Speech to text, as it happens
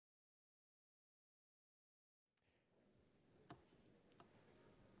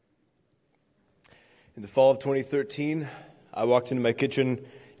In the fall of 2013, I walked into my kitchen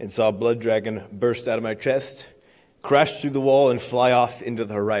and saw a blood dragon burst out of my chest, crash through the wall, and fly off into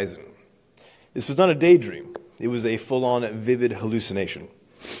the horizon. This was not a daydream. It was a full-on, vivid hallucination.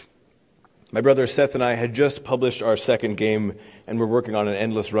 My brother Seth and I had just published our second game and were working on an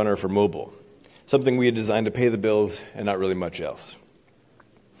endless runner for mobile, something we had designed to pay the bills and not really much else.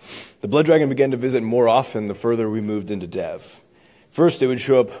 The blood dragon began to visit more often the further we moved into dev. First, it would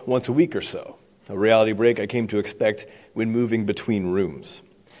show up once a week or so, a reality break I came to expect when moving between rooms.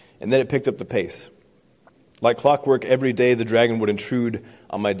 And then it picked up the pace. Like clockwork, every day the dragon would intrude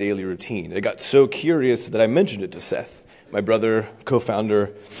on my daily routine. It got so curious that I mentioned it to Seth, my brother,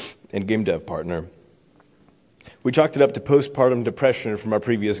 co-founder, and game dev partner. We chalked it up to postpartum depression from our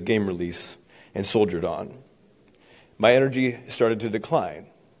previous game release and soldiered on. My energy started to decline.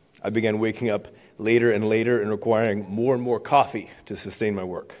 I began waking up later and later and requiring more and more coffee to sustain my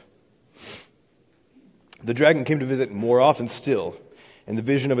work. The dragon came to visit more often still, and the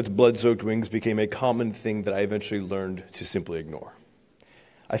vision of its blood-soaked wings became a common thing that I eventually learned to simply ignore.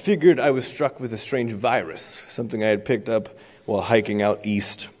 I figured I was struck with a strange virus, something I had picked up while hiking out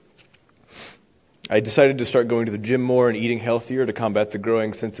east. I decided to start going to the gym more and eating healthier to combat the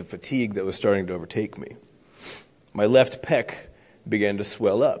growing sense of fatigue that was starting to overtake me. My left pec began to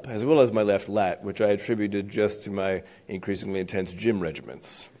swell up, as well as my left lat, which I attributed just to my increasingly intense gym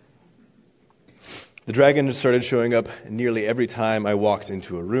regimens. The dragon started showing up nearly every time I walked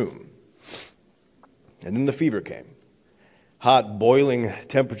into a room. And then the fever came. Hot, boiling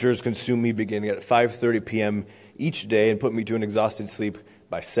temperatures consumed me beginning at 5:30 p.m. each day and put me to an exhausted sleep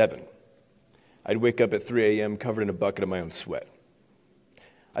by 7. I'd wake up at 3 a.m. covered in a bucket of my own sweat.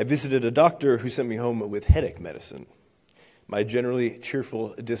 I visited a doctor who sent me home with headache medicine. My generally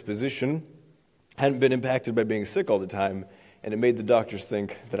cheerful disposition hadn't been impacted by being sick all the time, and it made the doctors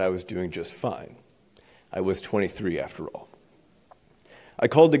think that I was doing just fine. I was 23 after all. I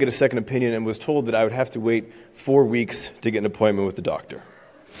called to get a second opinion and was told that I would have to wait 4 weeks to get an appointment with the doctor.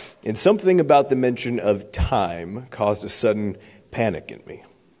 And something about the mention of time caused a sudden panic in me.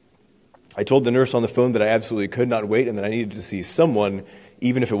 I told the nurse on the phone that I absolutely could not wait and that I needed to see someone,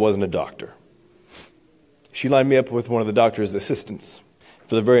 even if it wasn't a doctor. She lined me up with one of the doctor's assistants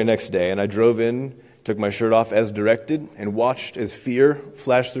for the very next day, and I drove in, took my shirt off as directed, and watched as fear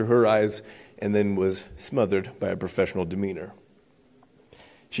flashed through her eyes and then was smothered by a professional demeanor.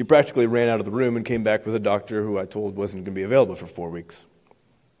 She practically ran out of the room and came back with a doctor who I told wasn't going to be available for 4 weeks.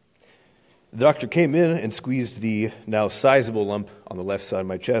 The doctor came in and squeezed the now sizable lump on the left side of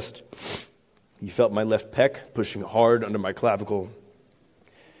my chest. He felt my left pec pushing hard under my clavicle.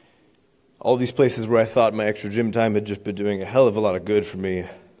 All these places where I thought my extra gym time had just been doing a hell of a lot of good for me.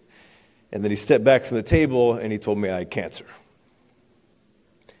 And then he stepped back from the table and he told me I had cancer.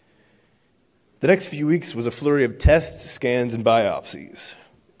 The next few weeks was a flurry of tests, scans, and biopsies.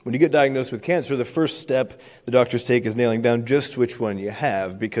 When you get diagnosed with cancer, the first step the doctors take is nailing down just which one you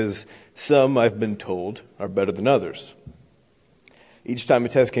have, because some, I've been told, are better than others. Each time a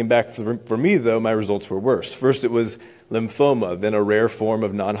test came back for me, though, my results were worse. First it was lymphoma, then a rare form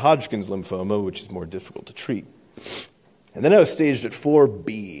of non-Hodgkin's lymphoma, which is more difficult to treat. And then I was staged at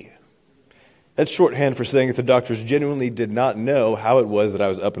 4B. That's shorthand for saying that the doctors genuinely did not know how it was that I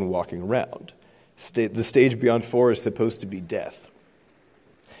was up and walking around. The stage beyond 4 is supposed to be death.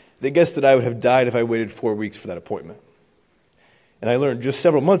 They guessed that I would have died if I waited 4 weeks for that appointment. And I learned just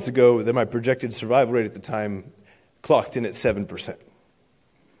several months ago that my projected survival rate at the time clocked in at 7%.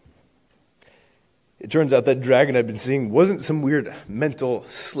 It turns out that dragon I'd been seeing wasn't some weird mental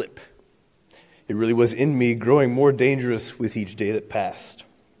slip. It really was in me, growing more dangerous with each day that passed.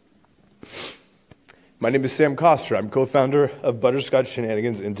 My name is Sam Koster. I'm co-founder of Butterscotch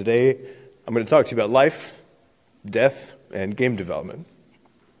Shenanigans, and today I'm going to talk to you about life, death, and game development.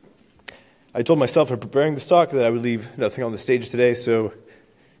 I told myself in preparing this talk that I would leave nothing on the stage today, so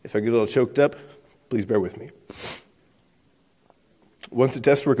if I get a little choked up, please bear with me. Once the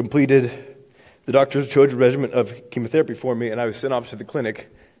tests were completed, the doctors chose a regimen of chemotherapy for me, and I was sent off to the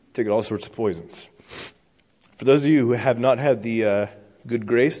clinic to get all sorts of poisons. For those of you who have not had the good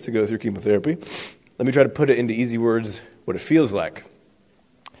grace to go through chemotherapy, let me try to put it into easy words what it feels like.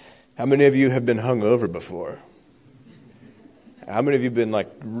 How many of you have been hungover before? How many of you have been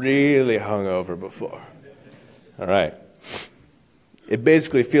really hungover before? All right. It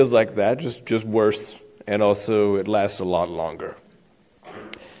basically feels like that, just worse, and also it lasts a lot longer.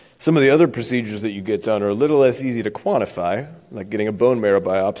 Some of the other procedures that you get done are a little less easy to quantify, like getting a bone marrow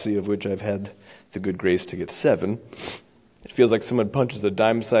biopsy, of which I've had the good grace to get 7. It feels like someone punches a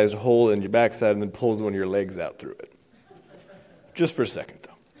dime-sized hole in your backside and then pulls one of your legs out through it. Just for a second, though.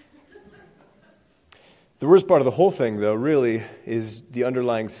 The worst part of the whole thing, though, really, is the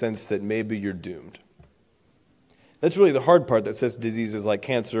underlying sense that maybe you're doomed. That's really the hard part that sets diseases like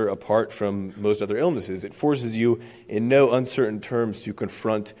cancer apart from most other illnesses. It forces you, in no uncertain terms, to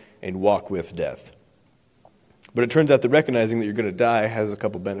confront and walk with death. But it turns out that recognizing that you're going to die has a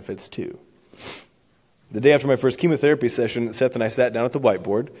couple benefits, too. The day after my first chemotherapy session, Seth and I sat down at the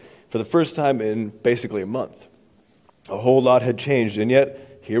whiteboard for the first time in basically a month. A whole lot had changed, and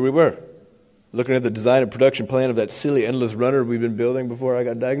yet, here we were, looking at the design and production plan of that silly endless runner we'd been building before I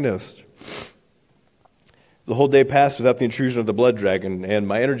got diagnosed. The whole day passed without the intrusion of the blood dragon, and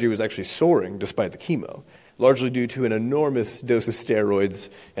my energy was actually soaring despite the chemo, largely due to an enormous dose of steroids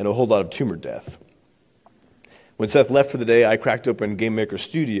and a whole lot of tumor death. When Seth left for the day, I cracked open GameMaker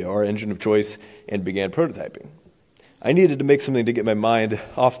Studio, our engine of choice, and began prototyping. I needed to make something to get my mind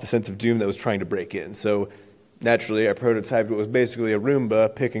off the sense of doom that was trying to break in, so naturally I prototyped what was basically a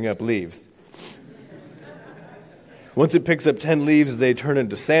Roomba picking up leaves. Once it picks up 10 leaves, they turn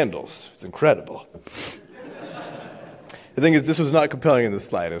into sandals. It's incredible. The thing is, this was not compelling in the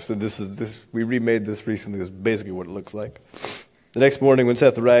slightest, and we remade this recently. This is basically what it looks like. The next morning when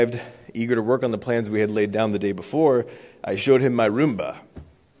Seth arrived, eager to work on the plans we had laid down the day before, I showed him my Roomba.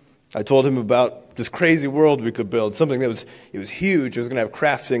 I told him about this crazy world we could build, something that was huge. It was going to have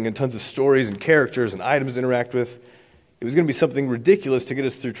crafting and tons of stories and characters and items to interact with. It was going to be something ridiculous to get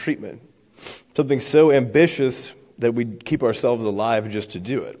us through treatment, something so ambitious that we'd keep ourselves alive just to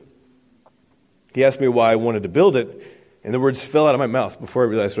do it. He asked me why I wanted to build it, and the words fell out of my mouth before I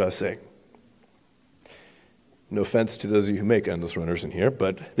realized what I was saying. No offense to those of you who make endless runners in here,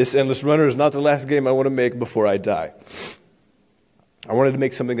 but this endless runner is not the last game I want to make before I die. I wanted to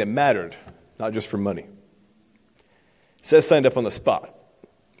make something that mattered, not just for money. Seth signed up on the spot.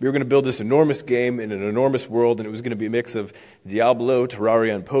 We were going to build this enormous game in an enormous world, and it was going to be a mix of Diablo,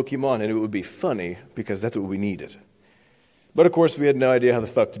 Terraria, and Pokemon, and it would be funny because that's what we needed. But of course, we had no idea how the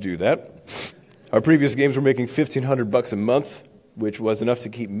fuck to do that. Our previous games were making $1,500 a month, which was enough to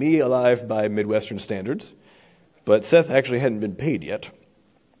keep me alive by Midwestern standards. But Seth actually hadn't been paid yet.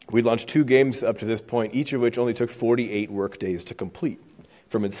 We'd launched 2 games up to this point, each of which only took 48 work days to complete,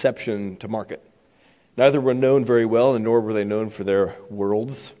 from inception to market. Neither were known very well, and nor were they known for their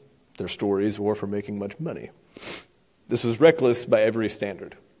worlds, their stories, or for making much money. This was reckless by every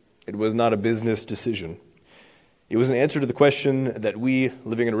standard. It was not a business decision. It was an answer to the question that we,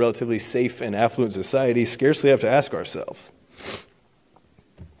 living in a relatively safe and affluent society, scarcely have to ask ourselves.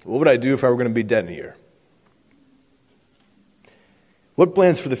 What would I do if I were going to be dead in a year? What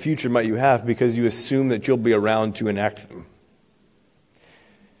plans for the future might you have because you assume that you'll be around to enact them?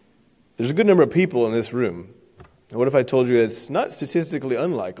 There's a good number of people in this room. And what if I told you it's not statistically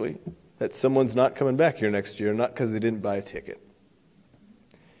unlikely that someone's not coming back here next year, not because they didn't buy a ticket?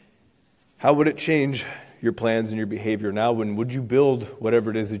 How would it change your plans and your behavior now? When would you build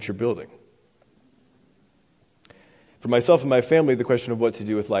whatever it is that you're building? For myself and my family, the question of what to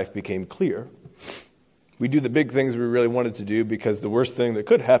do with life became clear. We do the big things we really wanted to do because the worst thing that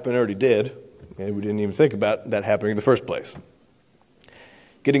could happen already did, and we didn't even think about that happening in the first place.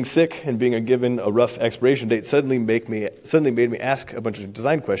 Getting sick and being given a rough expiration date suddenly made me ask a bunch of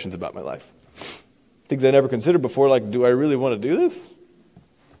design questions about my life. Things I never considered before, like, do I really want to do this?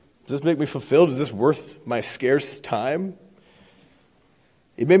 Does this make me fulfilled? Is this worth my scarce time?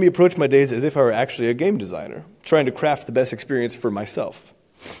 It made me approach my days as if I were actually a game designer, trying to craft the best experience for myself.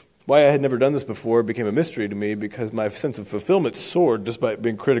 Why I had never done this before became a mystery to me because my sense of fulfillment soared despite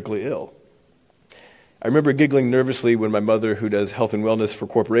being critically ill. I remember giggling nervously when my mother, who does health and wellness for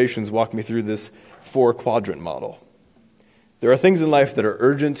corporations, walked me through this 4-quadrant model. There are things in life that are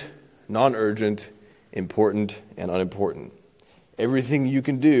urgent, non-urgent, important, and unimportant. Everything you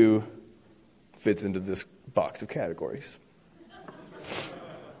can do fits into this box of categories.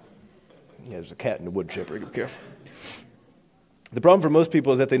 Yeah, there's a cat in the wood chipper. Be careful. The problem for most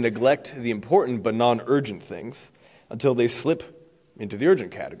people is that they neglect the important but non-urgent things until they slip into the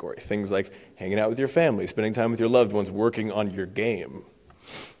urgent category. Things like hanging out with your family, spending time with your loved ones, working on your game.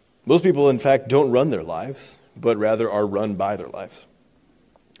 Most people, in fact, don't run their lives, but rather are run by their lives.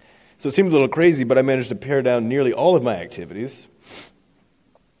 So it seemed a little crazy, but I managed to pare down nearly all of my activities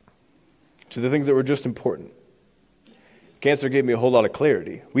to the things that were just important. Cancer gave me a whole lot of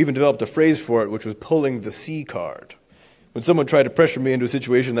clarity. We even developed a phrase for it, which was pulling the C card. When someone tried to pressure me into a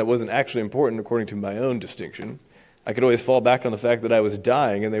situation that wasn't actually important according to my own distinction, I could always fall back on the fact that I was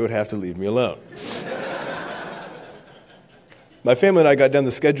dying and they would have to leave me alone. My family and I got down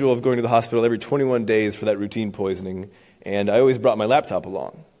the schedule of going to the hospital every 21 days for that routine poisoning, and I always brought my laptop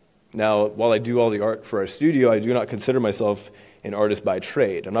along. Now, while I do all the art for our studio, I do not consider myself an artist by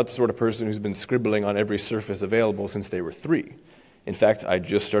trade. I'm not the sort of person who's been scribbling on every surface available since they were 3. In fact, I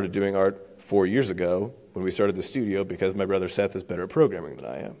just started doing art 4 years ago when we started the studio because my brother Seth is better at programming than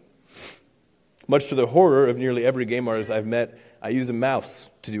I am. Much to the horror of nearly every game artist I've met, I use a mouse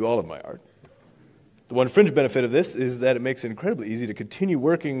to do all of my art. The one fringe benefit of this is that it makes it incredibly easy to continue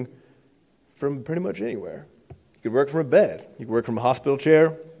working from pretty much anywhere. You can work from a bed. You can work from a hospital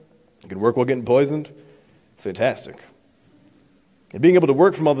chair. You can work while getting poisoned. It's fantastic. And being able to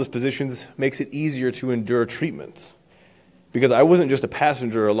work from all those positions makes it easier to endure treatment. Because I wasn't just a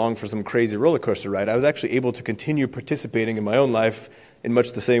passenger along for some crazy roller coaster ride. I was actually able to continue participating in my own life in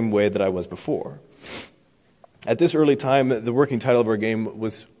much the same way that I was before. At this early time, the working title of our game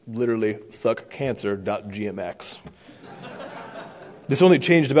was literally fuckcancer.gmx. This only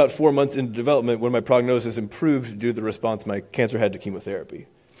changed about 4 months into development when my prognosis improved due to the response my cancer had to chemotherapy.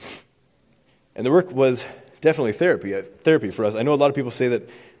 And the work was definitely therapy for us. I know a lot of people say that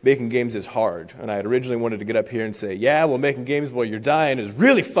making games is hard, and I had originally wanted to get up here and say, yeah, well, making games while you're dying is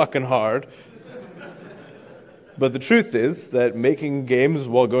really fucking hard. But the truth is that making games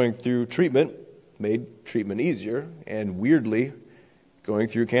while going through treatment made treatment easier, and weirdly, going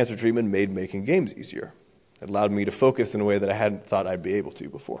through cancer treatment made making games easier. It allowed me to focus in a way that I hadn't thought I'd be able to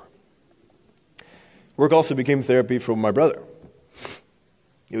before. Work also became therapy for my brother.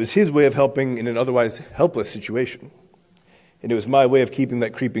 It was his way of helping in an otherwise helpless situation. And it was my way of keeping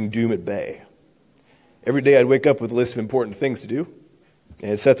that creeping doom at bay. Every day I'd wake up with a list of important things to do,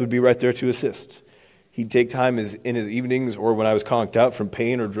 and Seth would be right there to assist. He'd take time in his evenings or when I was conked out from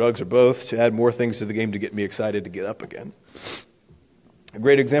pain or drugs or both to add more things to the game to get me excited to get up again. A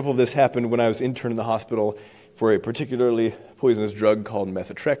great example of this happened when I was interned in the hospital for a particularly poisonous drug called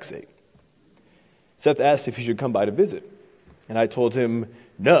methotrexate. Seth asked if he should come by to visit, and I told him,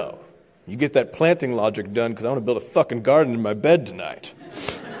 no, you get that planting logic done because I want to build a fucking garden in my bed tonight.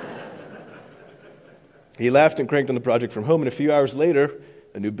 He laughed and cranked on the project from home, and a few hours later,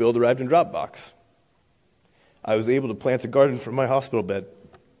 a new build arrived in Dropbox. I was able to plant a garden from my hospital bed.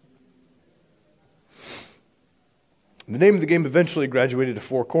 The name of the game eventually graduated to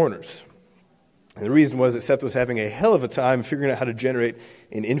Four Corners. And the reason was that Seth was having a hell of a time figuring out how to generate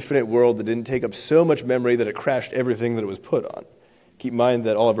an infinite world that didn't take up so much memory that it crashed everything that it was put on. Keep in mind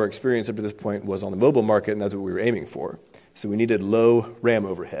that all of our experience up to this point was on the mobile market, and that's what we were aiming for. So we needed low RAM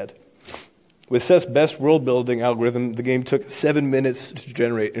overhead. With Seth's best world-building algorithm, the game took 7 minutes to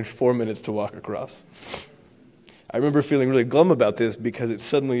generate and 4 minutes to walk across. I remember feeling really glum about this because it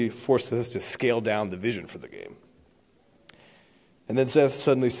suddenly forced us to scale down the vision for the game. And then Seth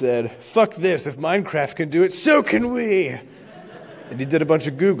suddenly said, fuck this, if Minecraft can do it, so can we! And he did a bunch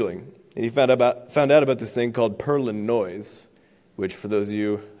of Googling, and he found out about this thing called Perlin noise, which for those of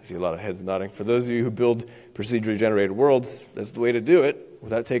you, I see a lot of heads nodding, for those of you who build procedurally generated worlds, that's the way to do it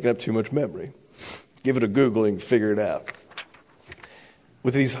without taking up too much memory. Give it a Google and figure it out.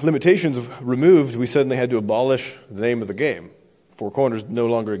 With these limitations removed, we suddenly had to abolish the name of the game. Four Corners no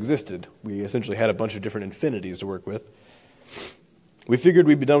longer existed. We essentially had a bunch of different infinities to work with. We figured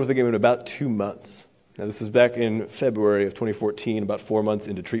we'd be done with the game in about 2 months. Now, this was back in February of 2014, about 4 months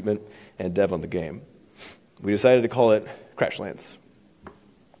into treatment and dev on the game. We decided to call it Crashlands.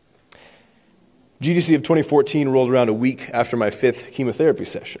 GDC of 2014 rolled around a week after my 5th chemotherapy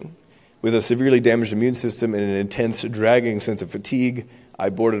session. With a severely damaged immune system and an intense, dragging sense of fatigue, I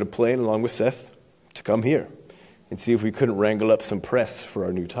boarded a plane along with Seth to come here and see if we couldn't wrangle up some press for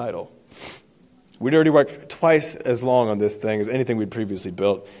our new title. We'd already worked twice as long on this thing as anything we'd previously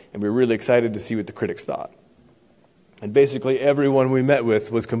built, and we were really excited to see what the critics thought. And basically everyone we met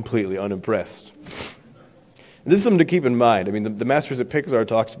with was completely unimpressed. And this is something to keep in mind. I mean, the masters at Pixar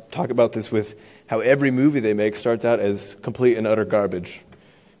talk about this with how every movie they make starts out as complete and utter garbage.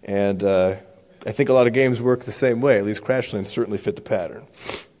 And I think a lot of games work the same way. At least Crashlands certainly fit the pattern.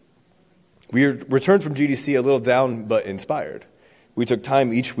 We returned from GDC a little down but inspired. We took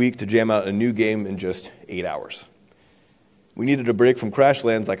time each week to jam out a new game in just 8 hours. We needed a break from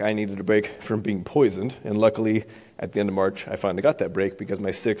Crashlands like I needed a break from being poisoned, and luckily, at the end of March, I finally got that break because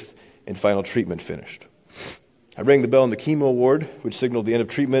my 6th and final treatment finished. I rang the bell on the chemo ward, which signaled the end of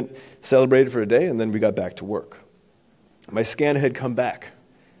treatment, celebrated for a day, and then we got back to work. My scan had come back,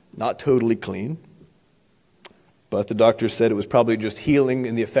 not totally clean, but the doctors said it was probably just healing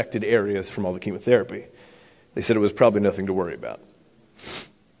in the affected areas from all the chemotherapy. They said it was probably nothing to worry about.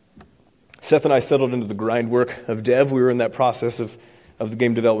 Seth and I settled into the grind work of dev. We were in that process of the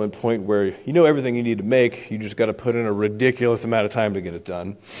game development point where you know everything you need to make, you just got to put in a ridiculous amount of time to get it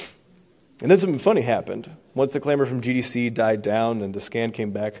done. And then something funny happened. Once the clamor from GDC died down and the scan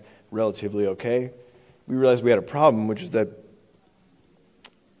came back relatively okay, we realized we had a problem, which is that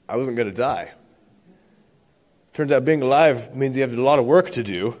I wasn't going to die. Turns out being alive means you have a lot of work to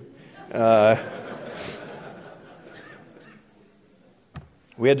do.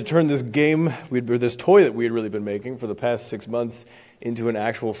 We had to turn this this toy that we had really been making for the past 6 months into an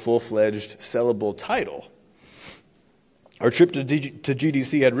actual full-fledged sellable title. Our trip to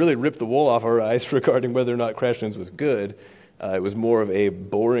GDC had really ripped the wool off our eyes regarding whether or not Crashlands was good. It was more of a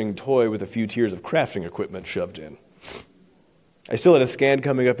boring toy with a few tiers of crafting equipment shoved in. I still had a scan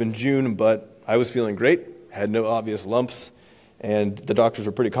coming up in June, but I was feeling great, had no obvious lumps, and the doctors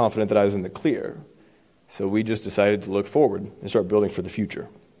were pretty confident that I was in the clear. So we just decided to look forward and start building for the future.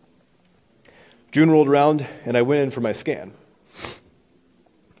 June rolled around, and I went in for my scan.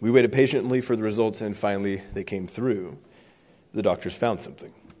 We waited patiently for the results, and finally they came through. The doctors found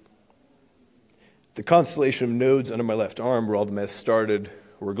something. The constellation of nodes under my left arm, where all the mess started,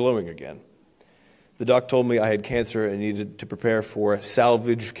 were glowing again. The doc told me I had cancer and needed to prepare for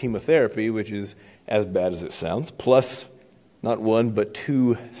salvage chemotherapy, which is as bad as it sounds, plus not one but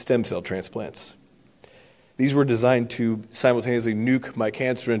 2 stem cell transplants. These were designed to simultaneously nuke my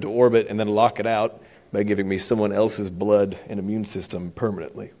cancer into orbit and then lock it out by giving me someone else's blood and immune system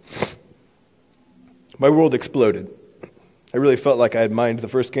permanently. My world exploded. I really felt like I had mined the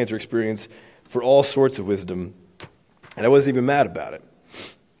first cancer experience for all sorts of wisdom, and I wasn't even mad about it.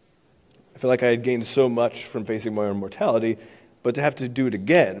 I felt like I had gained so much from facing my own mortality, but to have to do it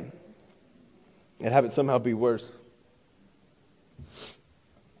again and have it somehow be worse.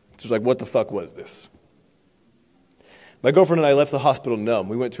 It's just like, what the fuck was this? My girlfriend and I left the hospital numb.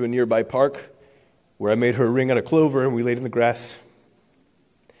 We went to a nearby park where I made her a ring out of clover and we laid in the grass.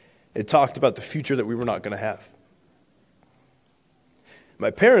 It talked about the future that we were not going to have.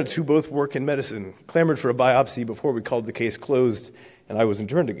 My parents, who both work in medicine, clamored for a biopsy before we called the case closed and I was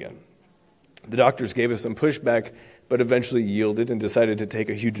interned again. The doctors gave us some pushback, but eventually yielded and decided to take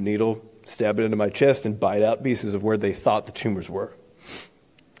a huge needle, stab it into my chest, and bite out pieces of where they thought the tumors were.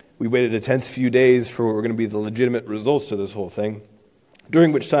 We waited a tense few days for what were going to be the legitimate results to this whole thing,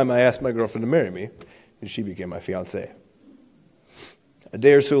 during which time I asked my girlfriend to marry me, and she became my fiancée. A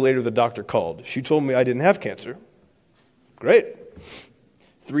day or so later, the doctor called. She told me I didn't have cancer. Great.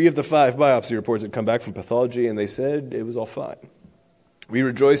 3 of the 5 biopsy reports had come back from pathology, and they said it was all fine. We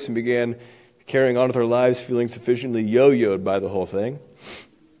rejoiced and began carrying on with our lives, feeling sufficiently yo-yoed by the whole thing.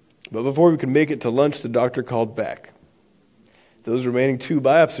 But before we could make it to lunch, the doctor called back. Those remaining 2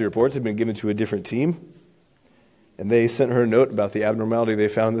 biopsy reports had been given to a different team, and they sent her a note about the abnormality they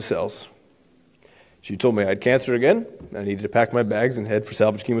found in the cells. She told me I had cancer again, and I needed to pack my bags and head for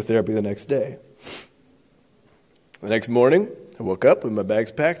salvage chemotherapy the next day. The next morning, I woke up with my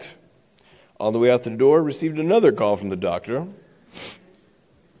bags packed. On the way out the door, received another call from the doctor.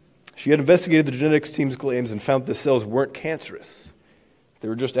 She had investigated the genetics team's claims and found the cells weren't cancerous. They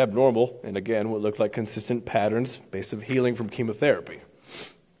were just abnormal, and again, what looked like consistent patterns based on healing from chemotherapy.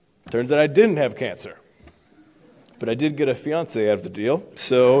 Turns out I didn't have cancer. But I did get a fiancé out of the deal,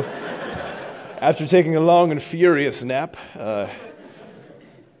 so after taking a long and furious nap,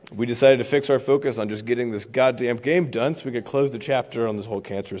 we decided to fix our focus on just getting this goddamn game done so we could close the chapter on this whole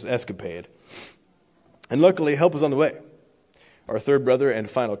cancerous escapade. And luckily, help was on the way. Our third brother and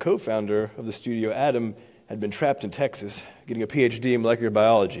final co-founder of the studio, Adam, had been trapped in Texas, getting a PhD in molecular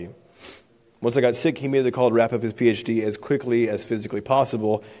biology. Once I got sick, he made the call to wrap up his PhD as quickly as physically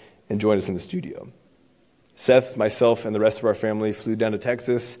possible and join us in the studio. Seth, myself, and the rest of our family flew down to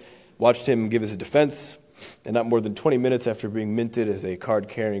Texas, watched him give his defense, and not more than 20 minutes after being minted as a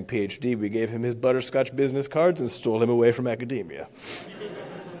card-carrying PhD, we gave him his butterscotch business cards and stole him away from academia.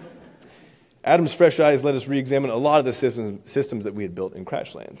 Adam's fresh eyes let us re-examine a lot of the systems that we had built in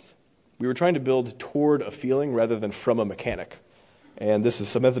Crashlands. We were trying to build toward a feeling rather than from a mechanic. And this is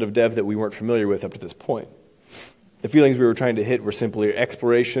some method of dev that we weren't familiar with up to this point. The feelings we were trying to hit were simply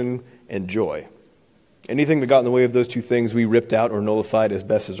exploration and joy. Anything that got in the way of those 2 things, we ripped out or nullified as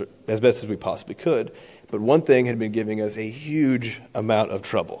best as we possibly could. But one thing had been giving us a huge amount of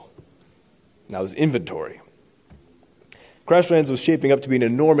trouble. And that was inventory. Crashlands was shaping up to be an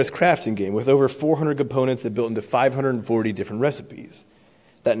enormous crafting game with over 400 components that built into 540 different recipes.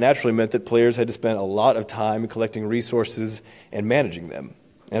 That naturally meant that players had to spend a lot of time collecting resources and managing them.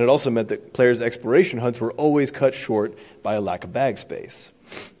 And it also meant that players' exploration hunts were always cut short by a lack of bag space.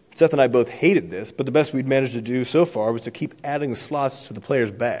 Seth and I both hated this, but the best we'd managed to do so far was to keep adding slots to the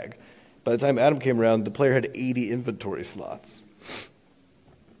player's bag. By the time Adam came around, the player had 80 inventory slots.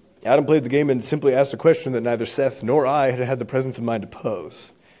 Adam played the game and simply asked a question that neither Seth nor I had had the presence of mind to pose.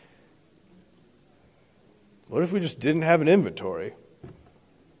 what if we just didn't have an inventory?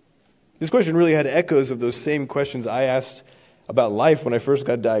 This question really had echoes of those same questions I asked about life when I first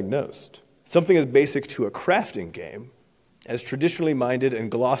got diagnosed. Something as basic to a crafting game, as traditionally minded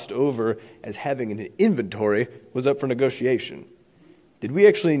and glossed over as having an inventory, was up for negotiation. Did we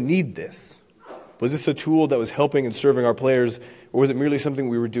actually need this? Was this a tool that was helping and serving our players, or was it merely something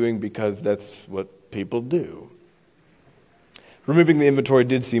we were doing because that's what people do? Removing the inventory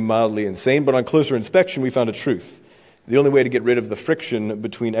did seem mildly insane, but on closer inspection, we found a truth. The only way to get rid of the friction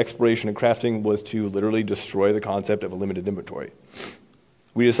between exploration and crafting was to literally destroy the concept of a limited inventory.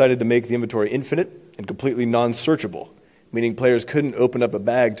 We decided to make the inventory infinite and completely non-searchable, meaning players couldn't open up a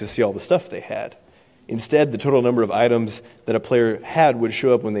bag to see all the stuff they had. Instead, the total number of items that a player had would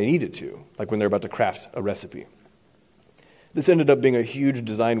show up when they needed to, like when they're about to craft a recipe. This ended up being a huge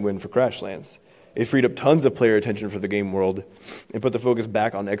design win for Crashlands. It freed up tons of player attention for the game world and put the focus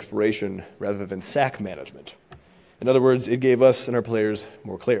back on exploration rather than sack management. In other words, it gave us and our players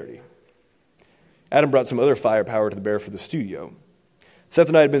more clarity. Adam brought some other firepower to bear for the studio. Seth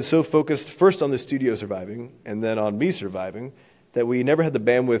and I had been so focused first on the studio surviving and then on me surviving that we never had the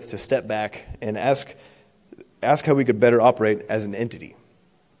bandwidth to step back and ask how we could better operate as an entity.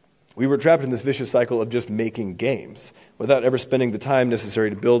 We were trapped in this vicious cycle of just making games without ever spending the time necessary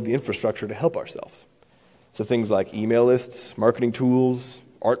to build the infrastructure to help ourselves. So things like email lists, marketing tools,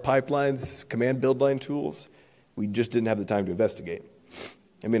 art pipelines, command build line tools, we just didn't have the time to investigate.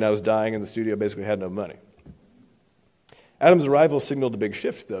 I mean, I was dying and the studio basically had no money. Adam's arrival signaled a big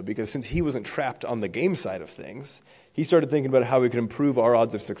shift, though, because since he wasn't trapped on the game side of things, he started thinking about how we could improve our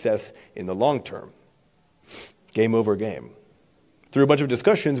odds of success in the long term. Game over game. Through a bunch of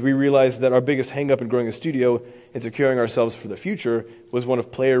discussions, we realized that our biggest hang-up in growing a studio and securing ourselves for the future was one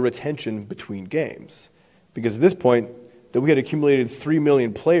of player retention between games. Because at this point, that we had accumulated 3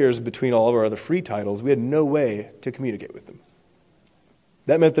 million players between all of our other free titles, we had no way to communicate with them.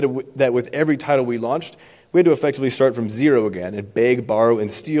 That meant that with every title we launched, we had to effectively start from zero again and beg, borrow, and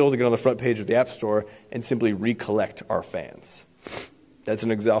steal to get on the front page of the App Store and simply recollect our fans. That's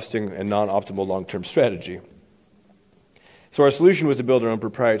an exhausting and non-optimal long-term strategy. So our solution was to build our own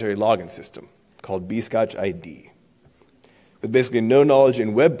proprietary login system called Bscotch ID. With basically no knowledge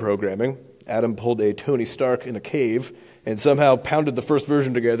in web programming, Adam pulled a Tony Stark in a cave and somehow pounded the first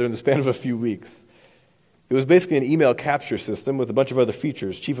version together in the span of a few weeks. It was basically an email capture system with a bunch of other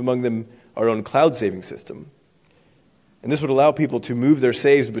features, chief among them our own cloud saving system. And this would allow people to move their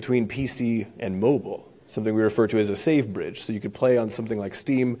saves between PC and mobile, something we refer to as a save bridge. So you could play on something like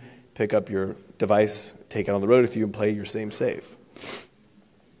Steam, pick up your device, take it on the road with you, and play your same save.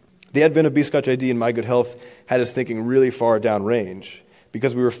 The advent of Bscotch ID and My Good Health had us thinking really far downrange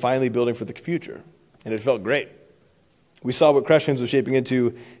because we were finally building for the future, and it felt great. We saw what Crashlands was shaping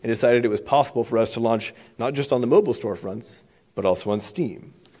into and decided it was possible for us to launch not just on the mobile storefronts, but also on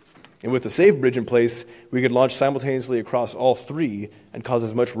Steam. And with the save bridge in place, we could launch simultaneously across all three and cause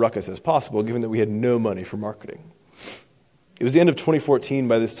as much ruckus as possible, given that we had no money for marketing. It was the end of 2014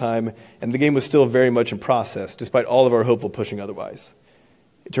 by this time, and the game was still very much in process, despite all of our hopeful pushing otherwise.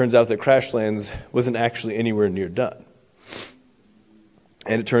 It turns out that Crashlands wasn't actually anywhere near done.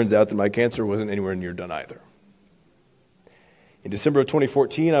 And it turns out that my cancer wasn't anywhere near done either. In December of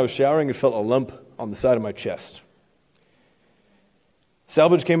 2014, I was showering and felt a lump on the side of my chest.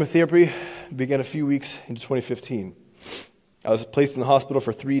 Salvage chemotherapy began a few weeks into 2015. I was placed in the hospital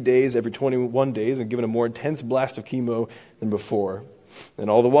for 3 days every 21 days and given a more intense blast of chemo than before. And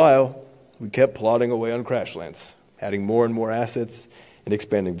all the while, we kept plodding away on Crashlands, adding more and more assets and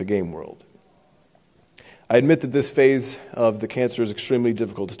expanding the game world. I admit that this phase of the cancer is extremely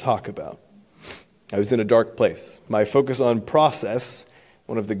difficult to talk about. I was in a dark place. My focus on process,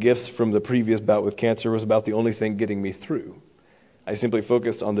 one of the gifts from the previous bout with cancer, was about the only thing getting me through. I simply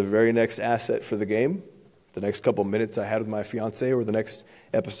focused on the very next asset for the game, the next couple minutes I had with my fiancée, or the next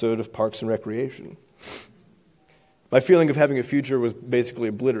episode of Parks and Recreation. My feeling of having a future was basically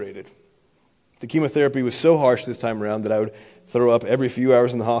obliterated. The chemotherapy was so harsh this time around that I would throw up every few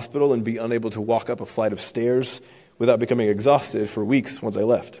hours in the hospital and be unable to walk up a flight of stairs without becoming exhausted for weeks once I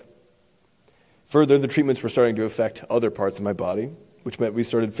left. Further, the treatments were starting to affect other parts of my body, which meant we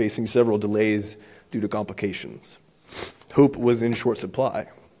started facing several delays due to complications. Hope was in short supply.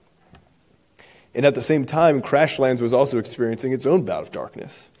 And at the same time, Crashlands was also experiencing its own bout of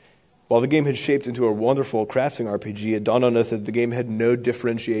darkness. While the game had shaped into a wonderful crafting RPG, it dawned on us that the game had no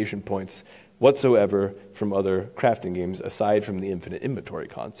differentiation points whatsoever from other crafting games aside from the infinite inventory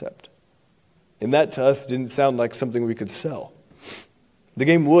concept. And that to us didn't sound like something we could sell. The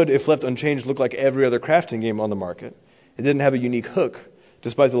game would, if left unchanged, look like every other crafting game on the market. It didn't have a unique hook,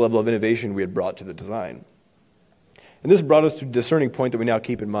 despite the level of innovation we had brought to the design. And this brought us to a discerning point that we now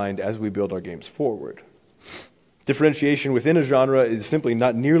keep in mind as we build our games forward. Differentiation within a genre is simply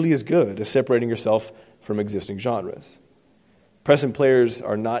not nearly as good as separating yourself from existing genres. Present players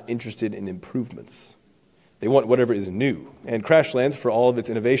are not interested in improvements. They want whatever is new. And Crashlands, for all of its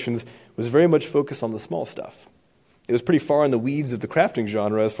innovations, was very much focused on the small stuff. It was pretty far in the weeds of the crafting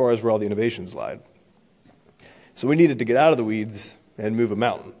genre as far as where all the innovations lied. So we needed to get out of the weeds and move a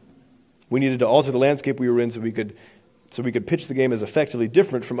mountain. We needed to alter the landscape we were in so we could pitch the game as effectively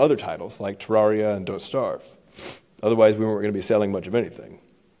different from other titles like Terraria and Don't Starve. Otherwise, we weren't going to be selling much of anything.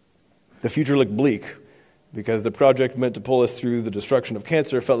 The future looked bleak because the project meant to pull us through the destruction of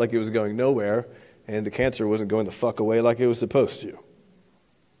cancer felt like it was going nowhere, and the cancer wasn't going the fuck away like it was supposed to.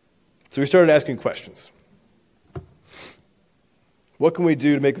 So we started asking questions. What can we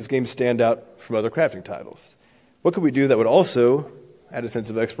do to make this game stand out from other crafting titles? What could we do that would also add a sense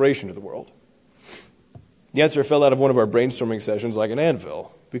of exploration to the world? The answer fell out of one of our brainstorming sessions like an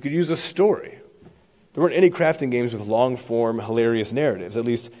anvil. We could use a story. There weren't any crafting games with long-form, hilarious narratives, at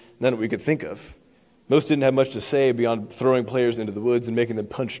least none that we could think of. Most didn't have much to say beyond throwing players into the woods and making them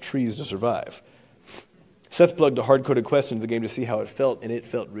punch trees to survive. Seth plugged a hard-coded quest into the game to see how it felt, and it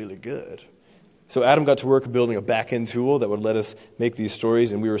felt really good. So Adam got to work building a back-end tool that would let us make these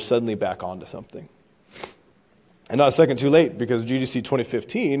stories, and we were suddenly back onto something. And not a second too late, because GDC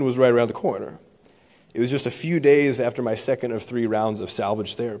 2015 was right around the corner. It was just a few days after my second of 3 rounds of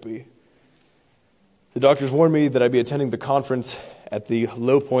salvage therapy. The doctors warned me that I'd be attending the conference at the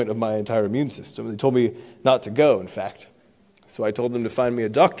low point of my entire immune system. They told me not to go, in fact. So I told them to find me a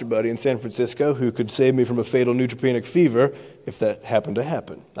doctor buddy in San Francisco who could save me from a fatal neutropenic fever if that happened to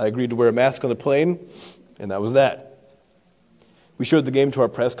happen. I agreed to wear a mask on the plane, and that was that. We showed the game to our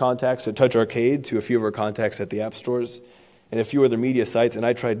press contacts at Touch Arcade, to a few of our contacts at the app stores, and a few other media sites, and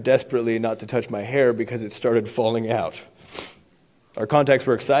I tried desperately not to touch my hair because it started falling out. Our contacts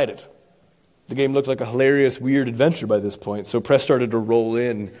were excited. The game looked like a hilarious, weird adventure by this point, so press started to roll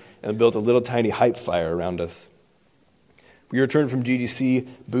in and built a little tiny hype fire around us. We returned from GDC,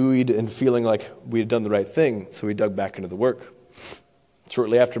 buoyed and feeling like we had done the right thing, so we dug back into the work.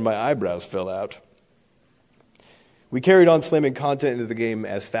 Shortly after, my eyebrows fell out. We carried on slamming content into the game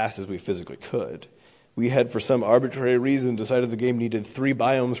as fast as we physically could. We had, for some arbitrary reason, decided the game needed 3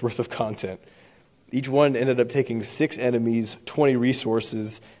 biomes worth of content. Each one ended up taking 6 enemies, 20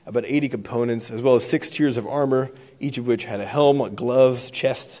 resources, about 80 components, as well as 6 tiers of armor, each of which had a helm, gloves,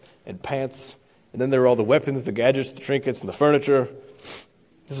 chests, and pants. And then there were all the weapons, the gadgets, the trinkets, and the furniture.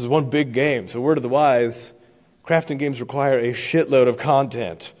 This is one big game, so word of the wise, crafting games require a shitload of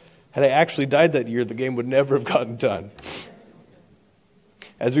content. Had I actually died that year, the game would never have gotten done.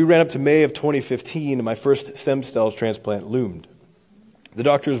 As we ran up to May of 2015, my first stem cells transplant loomed. The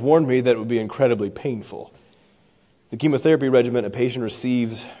doctors warned me that it would be incredibly painful. The chemotherapy regimen a patient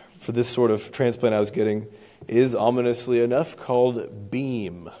receives for this sort of transplant I was getting is, ominously enough, called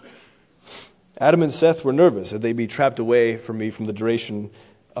BEAM. Adam and Seth were nervous that they'd be trapped away from me from the duration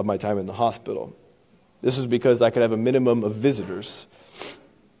of my time in the hospital. This was because I could have a minimum of visitors.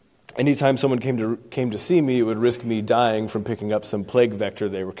 Anytime someone came to see me, it would risk me dying from picking up some plague vector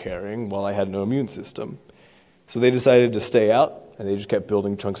they were carrying while I had no immune system. So they decided to stay out, and they just kept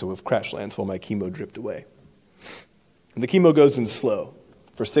building chunks of Crashlands while my chemo dripped away. And the chemo goes in slow,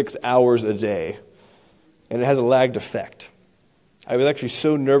 for 6 hours a day, and it has a lagged effect. I was actually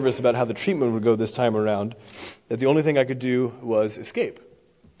so nervous about how the treatment would go this time around that the only thing I could do was escape.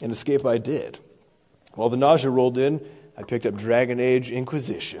 And escape I did. While the nausea rolled in, I picked up Dragon Age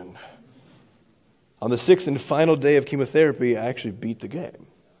Inquisition. On the 6th and final day of chemotherapy, I actually beat the game.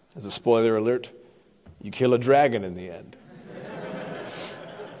 As a spoiler alert, you kill a dragon in the end.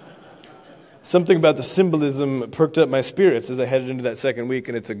 Something about the symbolism perked up my spirits as I headed into that second week,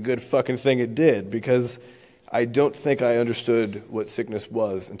 and it's a good fucking thing it did, because I don't think I understood what sickness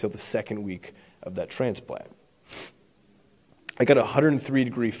was until the second week of that transplant. I got a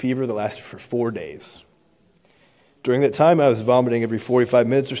 103-degree fever that lasted for 4 days. During that time, I was vomiting every 45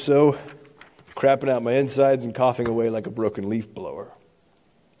 minutes or so, crapping out my insides and coughing away like a broken leaf blower.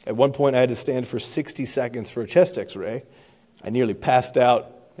 At one point, I had to stand for 60 seconds for a chest x-ray. I nearly passed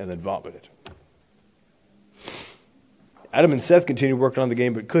out and then vomited. Adam and Seth continued working on the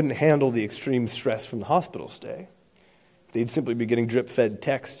game but couldn't handle the extreme stress from the hospital stay. They'd simply be getting drip-fed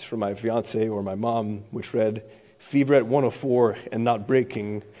texts from my fiance or my mom, which read, "Fever at 104 and not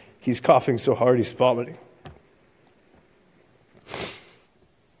breaking. He's coughing so hard he's vomiting."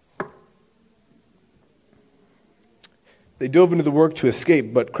 They dove into the work to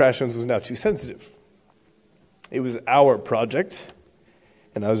escape, but Crashlands was now too sensitive. It was our project,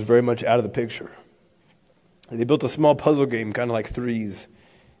 and I was very much out of the picture. They built a small puzzle game, kind of like Threes,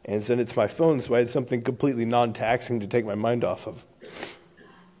 and sent it to my phone so I had something completely non-taxing to take my mind off of.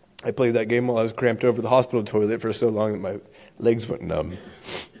 I played that game while I was cramped over the hospital toilet for so long that my legs went numb.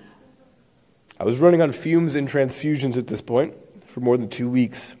 I was running on fumes and transfusions at this point for more than 2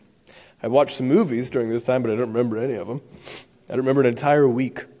 weeks. I watched some movies during this time, but I don't remember any of them. I remember an entire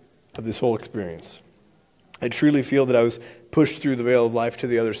week of this whole experience. I truly feel that I was pushed through the veil of life to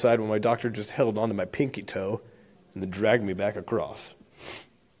the other side when my doctor just held onto my pinky toe and then dragged me back across.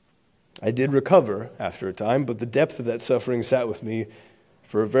 I did recover after a time, but the depth of that suffering sat with me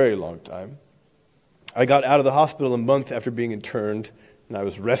for a very long time. I got out of the hospital a month after being interned, and I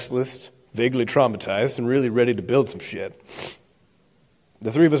was restless, vaguely traumatized, and really ready to build some shit.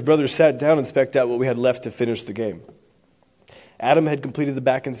 The three of us brothers sat down and spec'd out what we had left to finish the game. Adam had completed the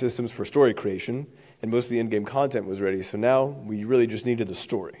backend systems for story creation, and most of the in-game content was ready, so now we really just needed the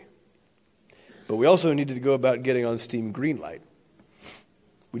story. But we also needed to go about getting on Steam Greenlight.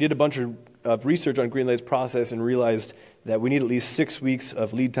 We did a bunch of research on Greenlight's process and realized that we need at least 6 weeks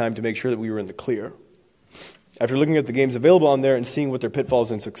of lead time to make sure that we were in the clear. After looking at the games available on there and seeing what their pitfalls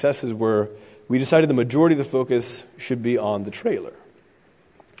and successes were, we decided the majority of the focus should be on the trailer.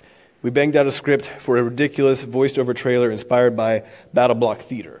 We banged out a script for a ridiculous voiced-over trailer inspired by Battle Block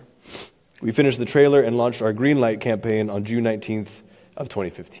Theater. We finished the trailer and launched our Greenlight campaign on June 19th of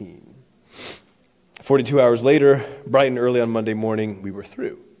 2015. 42 hours later, bright and early on Monday morning, we were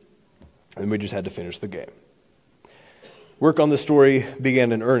through. And we just had to finish the game. Work on the story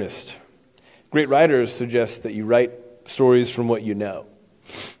began in earnest. Great writers suggest that you write stories from what you know.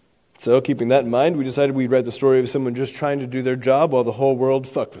 So, keeping that in mind, we decided we'd write the story of someone just trying to do their job while the whole world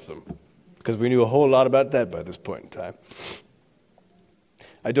fucked with them. Because we knew a whole lot about that by this point in time.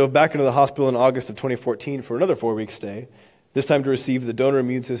 I dove back into the hospital in August of 2014 for another 4-week stay, this time to receive the donor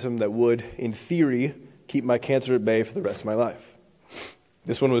immune system that would, in theory, keep my cancer at bay for the rest of my life.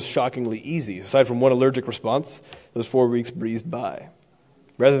 This one was shockingly easy. Aside from one allergic response, those 4 weeks breezed by.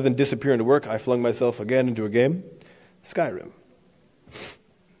 Rather than disappear into work, I flung myself again into a game, Skyrim.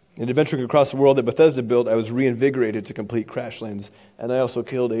 In adventuring across the world that Bethesda built, I was reinvigorated to complete Crashlands, and I also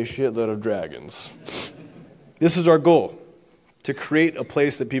killed a shitload of dragons. This is our goal, to create a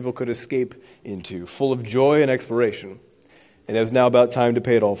place that people could escape into, full of joy and exploration. And it was now about time to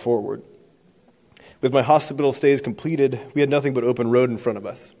pay it all forward. With my hospital stays completed, we had nothing but open road in front of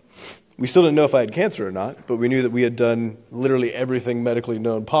us. We still didn't know if I had cancer or not, but we knew that we had done literally everything medically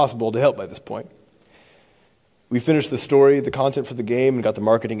known possible to help by this point. We finished the story, the content for the game, and got the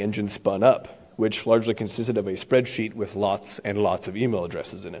marketing engine spun up, which largely consisted of a spreadsheet with lots and lots of email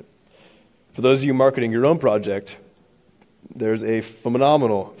addresses in it. For those of you marketing your own project, there's a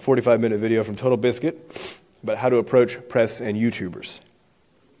phenomenal 45-minute video from Total Biscuit about how to approach press and YouTubers.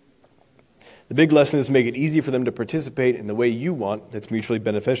 The big lesson is to make it easy for them to participate in the way you want that's mutually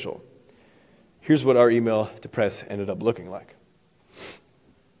beneficial. Here's what our email to press ended up looking like.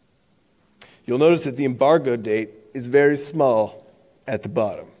 You'll notice that the embargo date is very small at the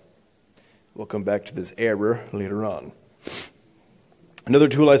bottom. We'll come back to this error later on. Another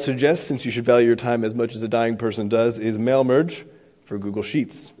tool I suggest, since you should value your time as much as a dying person does, is Mail Merge for Google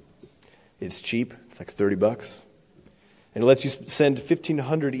Sheets. It's cheap. It's like $30. And it lets you send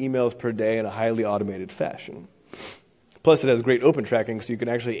 1,500 emails per day in a highly automated fashion. Plus, it has great open tracking, so you can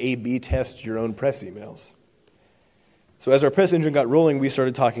actually A/B test your own press emails. So as our press engine got rolling, we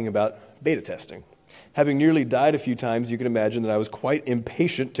started talking about beta testing. Having nearly died a few times, you can imagine that I was quite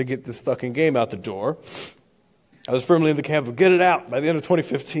impatient to get this fucking game out the door. I was firmly in the camp of get it out by the end of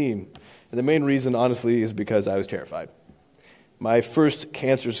 2015. And the main reason, honestly, is because I was terrified. My first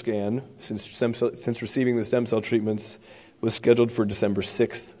cancer scan since receiving the stem cell treatments was scheduled for December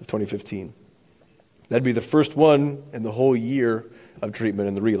 6th of 2015. That'd be the first one in the whole year of treatment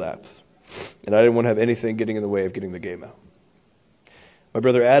in the relapse. And I didn't want to have anything getting in the way of getting the game out. My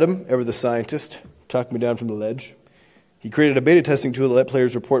brother Adam, ever the scientist, talked me down from the ledge. He created a beta testing tool that let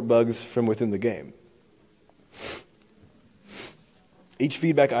players report bugs from within the game. Each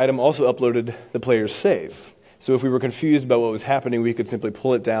feedback item also uploaded the player's save. So if we were confused about what was happening, we could simply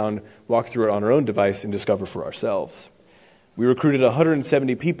pull it down, walk through it on our own device, and discover for ourselves. We recruited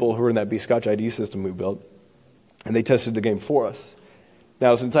 170 people who were in that Scotch ID system we built, and they tested the game for us.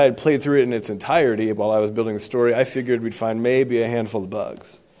 Now, since I had played through it in its entirety while I was building the story, I figured we'd find maybe a handful of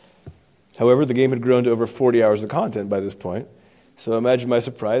bugs. However, the game had grown to over 40 hours of content by this point, so imagine my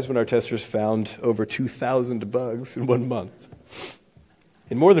surprise when our testers found over 2,000 bugs in 1 month.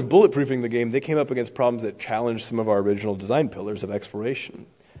 And more than bulletproofing the game, they came up against problems that challenged some of our original design pillars of exploration.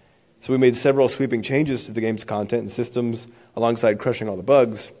 So we made several sweeping changes to the game's content and systems alongside crushing all the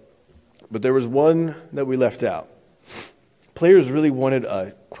bugs. But there was one that we left out. Players really wanted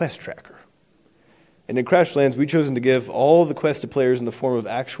a quest tracker. And in Crashlands, we'd chosen to give all the quests to players in the form of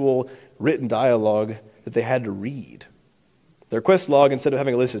actual written dialogue that they had to read. Their quest log, instead of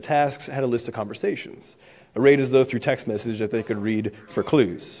having a list of tasks, had a list of conversations, arrayed as though through text message that they could read for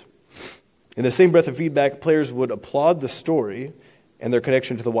clues. In the same breath of feedback, players would applaud the story and their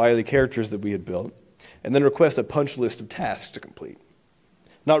connection to the wily characters that we had built, and then request a punch list of tasks to complete,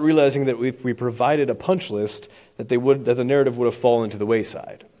 not realizing that if we provided a punch list, that the narrative would have fallen to the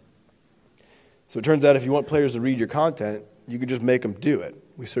wayside. So it turns out if you want players to read your content, you could just make them do it.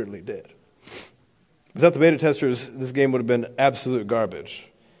 We certainly did. Without the beta testers, this game would have been absolute garbage.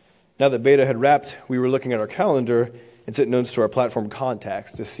 Now that beta had wrapped, we were looking at our calendar and sent notes to our platform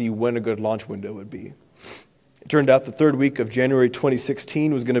contacts to see when a good launch window would be. It turned out the third week of January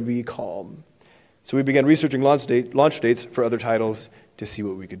 2016 was going to be calm. So we began researching launch dates for other titles to see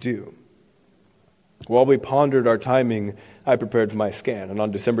what we could do. While we pondered our timing, I prepared for my scan, and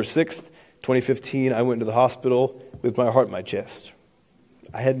on December 6th, 2015, I went into the hospital with my heart in my chest.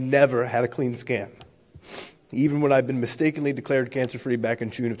 I had never had a clean scan, even when I'd been mistakenly declared cancer-free back in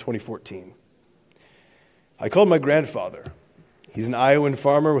June of 2014. I called my grandfather. He's an Iowan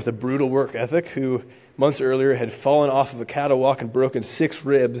farmer with a brutal work ethic who, months earlier, had fallen off of a cattle walk and broken 6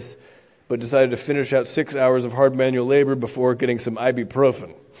 ribs, but decided to finish out 6 hours of hard manual labor before getting some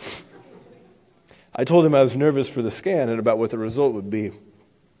ibuprofen. I told him I was nervous for the scan and about what the result would be.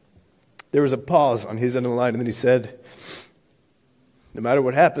 There was a pause on his end of the line, and then he said, "No matter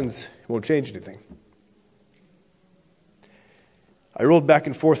what happens, it won't change anything." I rolled back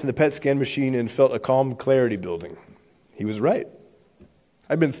and forth in the PET scan machine and felt a calm clarity building. He was right.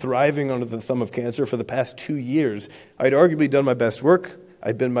 I'd been thriving under the thumb of cancer for the past 2 years. I'd arguably done my best work.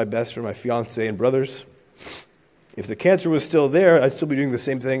 I'd been my best for my fiancé and brothers. If the cancer was still there, I'd still be doing the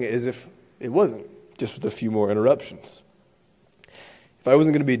same thing as if it wasn't, just with a few more interruptions. If I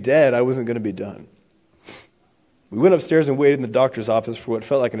wasn't going to be dead, I wasn't going to be done. We went upstairs and waited in the doctor's office for what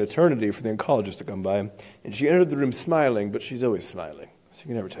felt like an eternity for the oncologist to come by, and she entered the room smiling, but she's always smiling, so you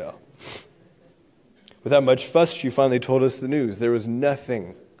can never tell. Without much fuss, she finally told us the news. There was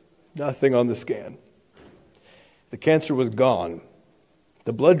nothing on the scan. The cancer was gone.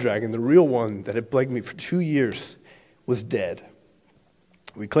 The blood dragon, the real one that had plagued me for 2 years, was dead.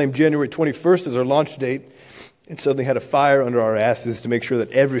 We claimed January 21st as our launch date and suddenly had a fire under our asses to make sure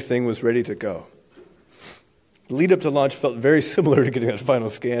that everything was ready to go. The lead up to launch felt very similar to getting that final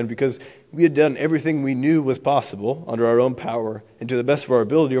scan because we had done everything we knew was possible under our own power and to the best of our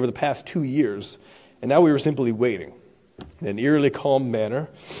ability over the past 2 years. And now we were simply waiting in an eerily calm manner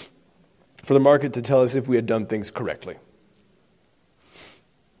for the market to tell us if we had done things correctly.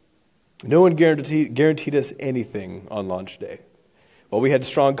 No one guaranteed us anything on launch day. While we had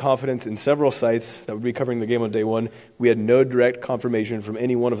strong confidence in several sites that would be covering the game on day one, we had no direct confirmation from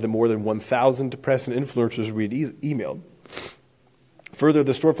any one of the more than 1,000 press and influencers we had emailed. Further,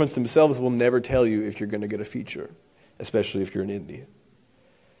 the storefronts themselves will never tell you if you're going to get a feature, especially if you're an indie.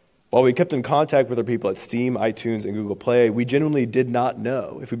 While we kept in contact with our people at Steam, iTunes, and Google Play, we genuinely did not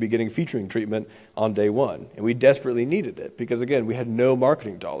know if we'd be getting featuring treatment on day one, and we desperately needed it because, again, we had no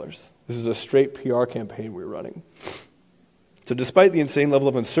marketing dollars. This is a straight PR campaign we were running. So despite the insane level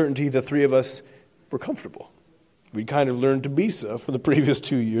of uncertainty, the three of us were comfortable. We'd kind of learned to be so from the previous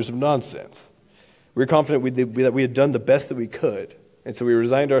 2 years of nonsense. We were confident that we had done the best that we could, and so we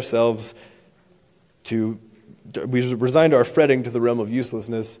resigned our fretting to the realm of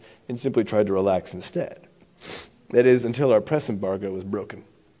uselessness and simply tried to relax instead. That is, until our press embargo was broken.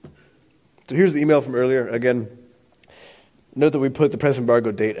 So here's the email from earlier. Again, note that we put the press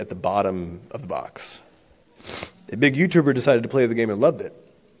embargo date at the bottom of the box. A big YouTuber decided to play the game and loved it,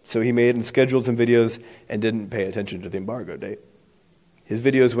 so he made and scheduled some videos and didn't pay attention to the embargo date. His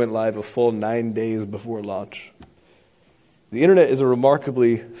videos went live a full 9 days before launch. The internet is a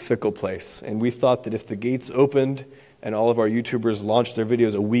remarkably fickle place, and we thought that if the gates opened and all of our YouTubers launched their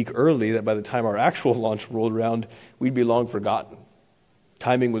videos a week early, that by the time our actual launch rolled around, we'd be long forgotten.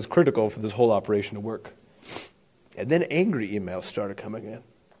 Timing was critical for this whole operation to work. And then angry emails started coming in.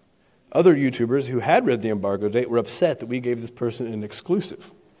 Other YouTubers who had read the embargo date were upset that we gave this person an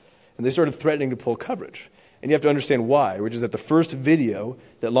exclusive, and they started threatening to pull coverage. And you have to understand why, which is that the first video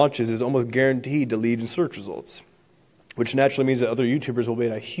that launches is almost guaranteed to lead in search results, which naturally means that other YouTubers will be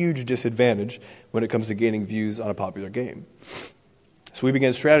at a huge disadvantage when it comes to gaining views on a popular game. So we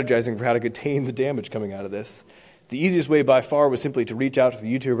began strategizing for how to contain the damage coming out of this. The easiest way by far was simply to reach out to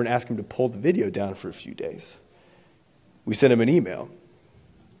the YouTuber and ask him to pull the video down for a few days. We sent him an email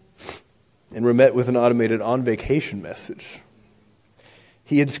and were met with an automated on vacation message.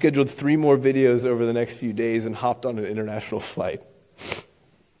 He had scheduled 3 more videos over the next few days and hopped on an international flight.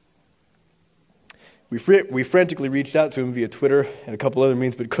 We frantically reached out to him via Twitter and a couple other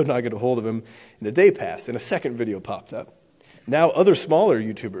means, but could not get a hold of him. And a day passed, and a second video popped up. Now other smaller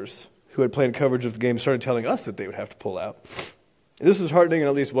YouTubers who had planned coverage of the game started telling us that they would have to pull out. And this was heartening in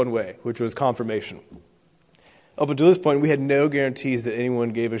at least one way, which was confirmation. Up until this point, we had no guarantees that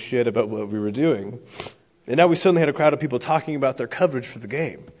anyone gave a shit about what we were doing. And now we suddenly had a crowd of people talking about their coverage for the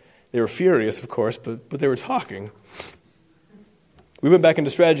game. They were furious, of course, but they were talking. We went back into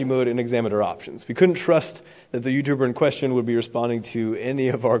strategy mode and examined our options. We couldn't trust that the YouTuber in question would be responding to any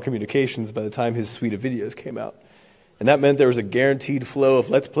of our communications by the time his suite of videos came out. And that meant there was a guaranteed flow of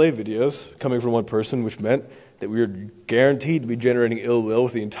Let's Play videos coming from one person, which meant that we were guaranteed to be generating ill will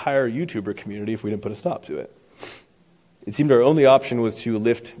with the entire YouTuber community if we didn't put a stop to it. It seemed our only option was to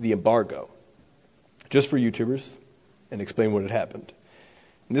lift the embargo, just for YouTubers, and explain what had happened.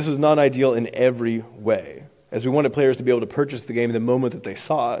 And this was not ideal in every way, as we wanted players to be able to purchase the game the moment that they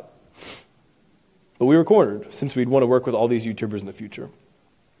saw it. But we were cornered, since we'd want to work with all these YouTubers in the future.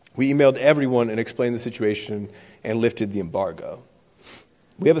 We emailed everyone and explained the situation and lifted the embargo.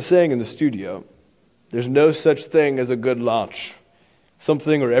 We have a saying in the studio: there's no such thing as a good launch.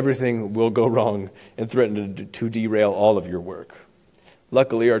 Something or everything will go wrong and threaten to derail all of your work.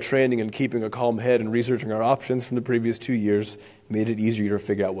 Luckily, our training and keeping a calm head and researching our options from the previous 2 years made it easier to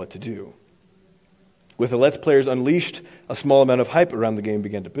figure out what to do. With the Let's Players unleashed, a small amount of hype around the game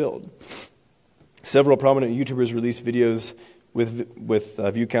began to build. Several prominent YouTubers released videos with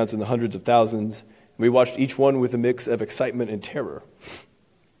view counts in the hundreds of thousands. We watched each one with a mix of excitement and terror.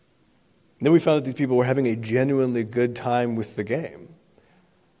 Then we found that these people were having a genuinely good time with the game.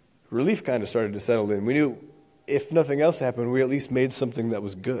 Relief kind of started to settle in. We knew if nothing else happened, we at least made something that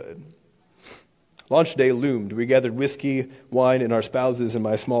was good. Launch day loomed. We gathered whiskey, wine, and our spouses in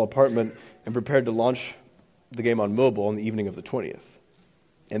my small apartment and prepared to launch the game on mobile on the evening of the 20th.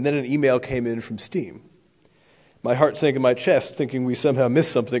 And then an email came in from Steam. My heart sank in my chest, thinking we somehow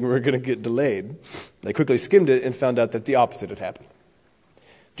missed something and we were going to get delayed. I quickly skimmed it and found out that the opposite had happened.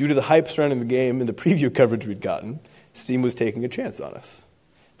 Due to the hype surrounding the game and the preview coverage we'd gotten, Steam was taking a chance on us.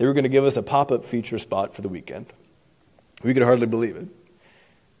 They were going to give us a pop-up feature spot for the weekend. We could hardly believe it.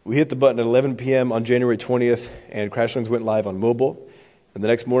 We hit the button at 11 p.m. on January 20th, and Crashlands went live on mobile. And the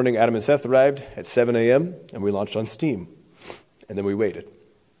next morning, Adam and Seth arrived at 7 a.m., and we launched on Steam. And then we waited.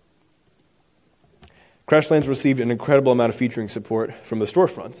 Crashlands received an incredible amount of featuring support from the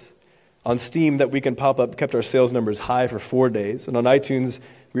storefronts. On Steam, that weekend pop-up kept our sales numbers high for 4 days, and on iTunes,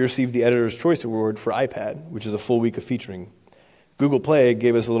 we received the Editor's Choice Award for iPad, which is a full week of featuring. Google Play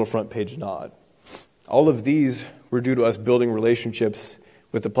gave us a little front page nod. All of these were due to us building relationships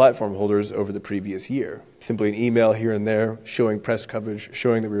with the platform holders over the previous year. Simply an email here and there, showing press coverage,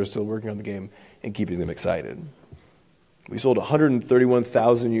 showing that we were still working on the game, and keeping them excited. We sold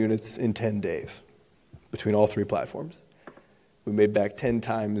 131,000 units in 10 days between all 3 platforms. We made back 10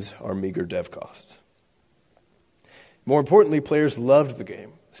 times our meager dev costs. More importantly, players loved the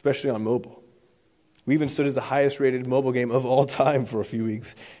game, especially on mobile. We even stood as the highest rated mobile game of all time for a few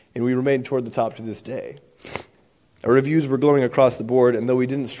weeks, and we remained toward the top to this day. Our reviews were glowing across the board, and though we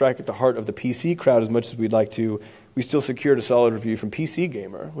didn't strike at the heart of the PC crowd as much as we'd like to, we still secured a solid review from PC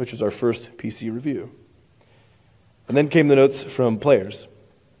Gamer, which was our first PC review. And then came the notes from players.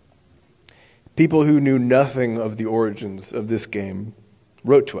 People who knew nothing of the origins of this game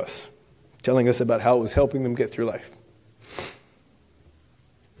wrote to us, telling us about how it was helping them get through life.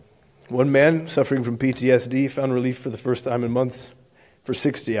 One man suffering from PTSD found relief for the first time in months for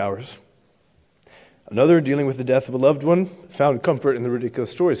 60 hours. Another, dealing with the death of a loved one, found comfort in the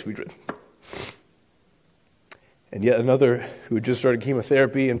ridiculous stories we'd written. And yet another, who had just started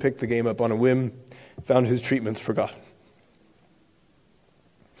chemotherapy and picked the game up on a whim, found his treatments forgotten.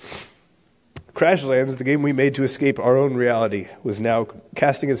 Crashlands, the game we made to escape our own reality, was now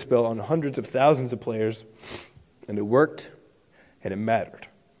casting a spell on hundreds of thousands of players, and it worked, and it mattered.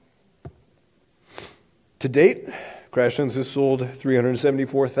 To date, Crashlands has sold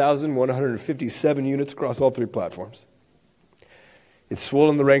 374,157 units across all 3 platforms. It's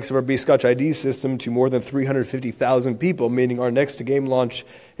swollen the ranks of our B-Scotch ID system to more than 350,000 people, meaning our next game launch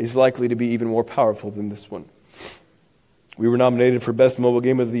is likely to be even more powerful than this one. We were nominated for Best Mobile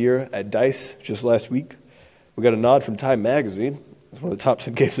Game of the Year at DICE just last week. We got a nod from Time Magazine as one of the top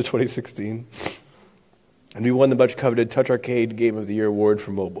 10 games of 2016. And we won the much-coveted Touch Arcade Game of the Year award for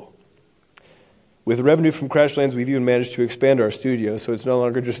mobile. With revenue from Crashlands, we've even managed to expand our studio, so it's no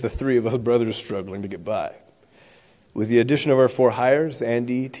longer just the 3 of us brothers struggling to get by. With the addition of our 4 hires,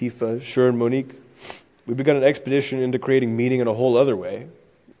 Andy, Tifa, Sher, and Monique, we've begun an expedition into creating meaning in a whole other way,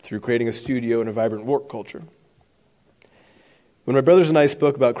 through creating a studio and a vibrant work culture. When my brothers and I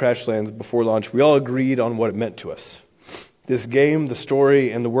spoke about Crashlands before launch, we all agreed on what it meant to us. This game, the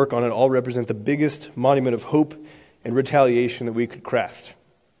story, and the work on it all represent the biggest monument of hope and retaliation that we could craft.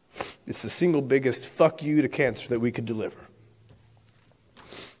 It's the single biggest fuck you to cancer that we could deliver.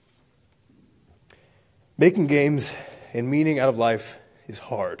 Making games and meaning out of life is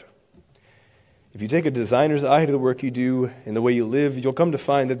hard. If you take a designer's eye to the work you do and the way you live, you'll come to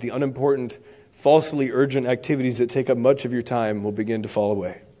find that the unimportant, falsely urgent activities that take up much of your time will begin to fall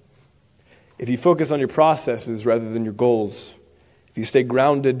away. If you focus on your processes rather than your goals, if you stay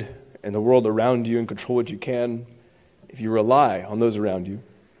grounded in the world around you and control what you can, if you rely on those around you,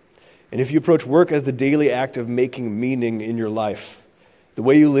 and if you approach work as the daily act of making meaning in your life, the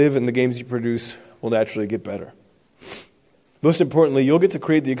way you live and the games you produce will naturally get better. Most importantly, you'll get to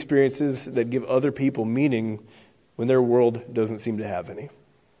create the experiences that give other people meaning when their world doesn't seem to have any.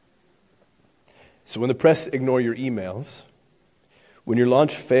 So when the press ignore your emails, when your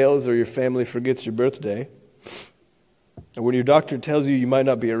launch fails or your family forgets your birthday, and when your doctor tells you you might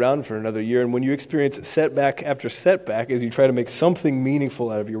not be around for another year, and when you experience setback after setback as you try to make something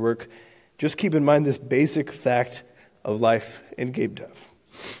meaningful out of your work, just keep in mind this basic fact of life in game dev.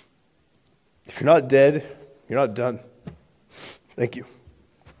 If you're not dead, you're not done. Thank you.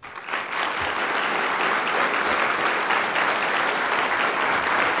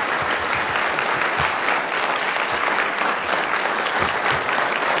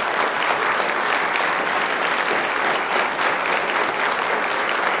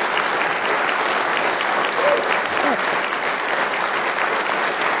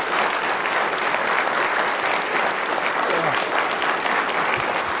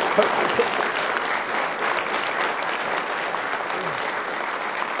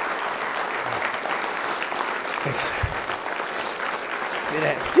 Thanks.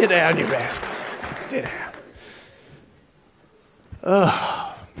 Sit down, you rascals. Sit down.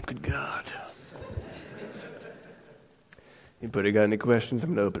 Oh, good God. Anybody got any questions?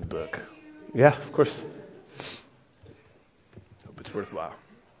 I'm an open book. Yeah, of course. Hope it's worthwhile.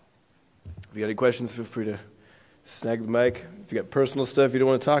 If you got any questions, feel free to snag the mic. If you got personal stuff you don't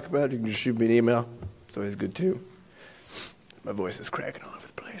want to talk about, you can just shoot me an email. It's always good, too. My voice is cracking all over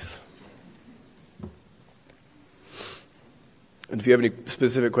the place. And if you have any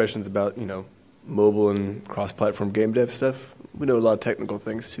specific questions about, mobile and cross-platform game dev stuff, we know a lot of technical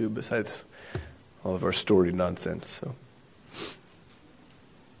things too, besides all of our storied nonsense. So,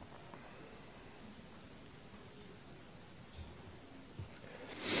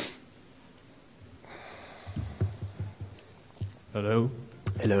 Hello.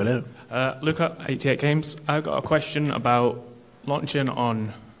 hello. Luca, 88 Games. I've got a question about launching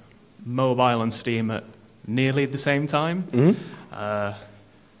on mobile and Steam at nearly the same time. Mm-hmm.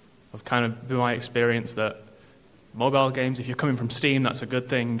 I've kind of been my experience that mobile games, if you're coming from Steam, that's a good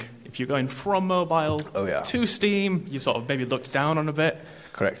thing. If you're going from mobile to Steam, you sort of maybe looked down on a bit.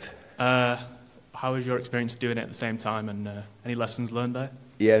 Correct. How was your experience doing it at the same time, and any lessons learned there?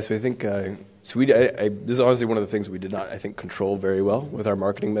 Yeah, so I think this is honestly one of the things we did not, I think, control very well with our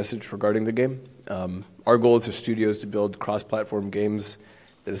marketing message regarding the game. Our goal is for studios to build cross-platform games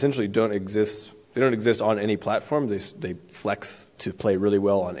that essentially don't exist. They don't exist on any platform. They flex to play really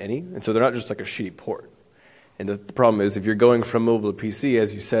well on any, and so they're not just like a shitty port. And the problem is, if you're going from mobile to PC,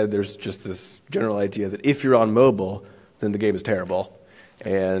 as you said, there's just this general idea that if you're on mobile, then the game is terrible.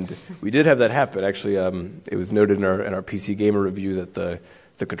 And we did have that happen. Actually, it was noted in our PC Gamer review that the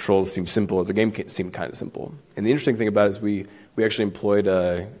controls seemed simple. The game seemed kind of simple. And the interesting thing about it is we actually employed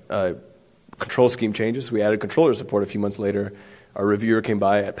control scheme changes. We added controller support a few months later. Our reviewer came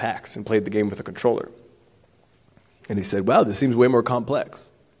by at PAX and played the game with a controller. And he said, wow, this seems way more complex.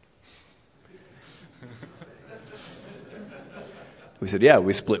 We said, yeah,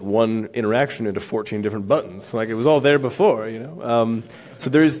 we split one interaction into 14 different buttons. Like, it was all there before, So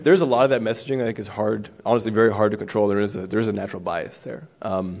there's a lot of that messaging I think is hard, honestly very hard to control. There is a natural bias there.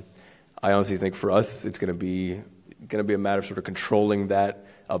 I honestly think for us it's going to be a matter of sort of controlling that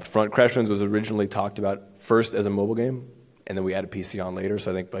up front. Crashlands was originally talked about first as a mobile game, and then we added PC on later. So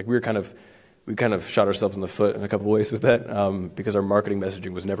I think we kind of shot ourselves in the foot in a couple ways with that because our marketing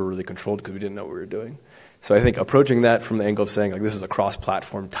messaging was never really controlled because we didn't know what we were doing. So I think approaching that from the angle of saying, like, this is a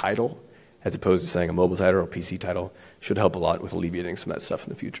cross-platform title, as opposed to saying a mobile title or a PC title, should help a lot with alleviating some of that stuff in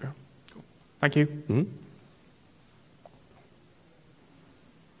the future. Cool. Thank you. Mm-hmm.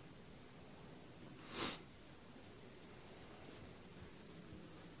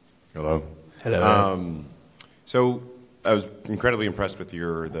 Hello. Hello. So I was incredibly impressed with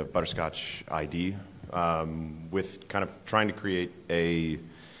the Butterscotch ID, with kind of trying to create a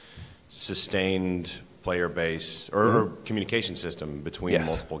sustained player base or communication system between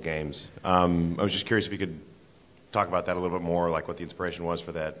multiple games. I was just curious if you could talk about that a little bit more, like what the inspiration was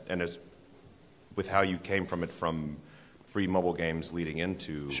for that, and with how you came from it from free mobile games leading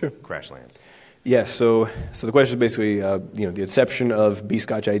into Crashlands. Yeah, so the question is basically, the inception of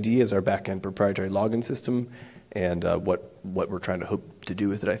bScotch ID as our back-end proprietary login system, and what we're trying to hope to do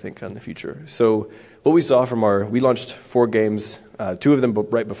with it, I think, in the future. So what we saw from we launched 4 games, 2 of them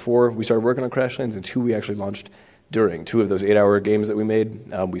right before we started working on Crashlands, and 2 we actually launched during. 2 of those 8-hour games that we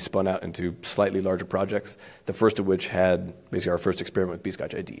made, we spun out into slightly larger projects, the first of which had basically our first experiment with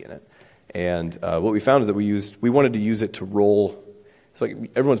bScotch ID in it. And what we found is that we wanted to use it to roll. It's like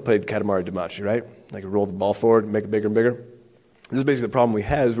everyone's played Katamari Damacy, right? Like roll the ball forward, make it bigger and bigger. This is basically the problem we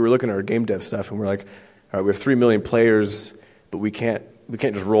had is we were looking at our game dev stuff and we're like, all right, we have 3 million players, but we can't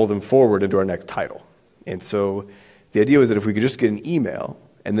just roll them forward into our next title. And so the idea was that if we could just get an email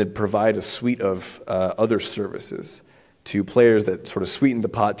and then provide a suite of other services to players that sort of sweeten the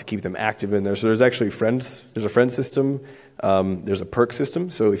pot to keep them active in there. So there's actually friends. There's a friend system. There's a perk system.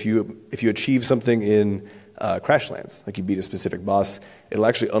 So if you achieve something in Crashlands, like you beat a specific boss, it'll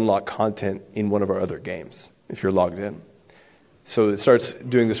actually unlock content in one of our other games if you're logged in. So it starts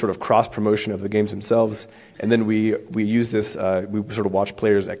doing this sort of cross-promotion of the games themselves, and then we use this, we sort of watch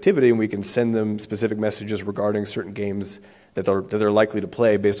players' activity, and we can send them specific messages regarding certain games that they're likely to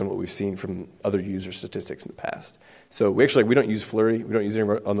play based on what we've seen from other user statistics in the past. So we don't use Flurry, we don't use any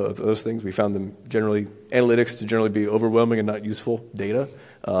of those things. We found them analytics to generally be overwhelming and not useful data,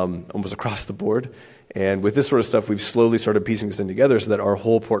 almost across the board. And with this sort of stuff, we've slowly started piecing this in together so that our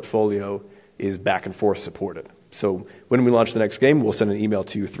whole portfolio is back and forth supported. So when we launch the next game, we'll send an email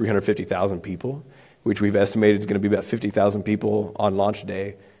to 350,000 people, which we've estimated is going to be about 50,000 people on launch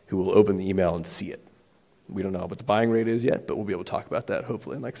day who will open the email and see it. We don't know what the buying rate is yet, but we'll be able to talk about that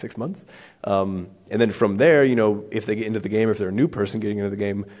hopefully in like 6 months. And then from there, if they get into the game, if they're a new person getting into the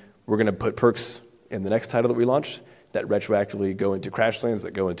game, we're going to put perks in the next title that we launch that retroactively go into Crashlands,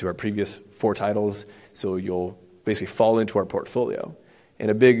 that go into our previous 4 titles. So you'll basically fall into our portfolio.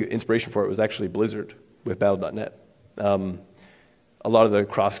 And a big inspiration for it was actually Blizzard with Battle.net. A lot of the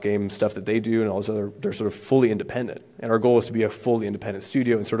cross-game stuff that they do and all this they're sort of fully independent. And our goal is to be a fully independent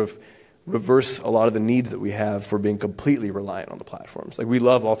studio and sort of reverse a lot of the needs that we have for being completely reliant on the platforms. Like we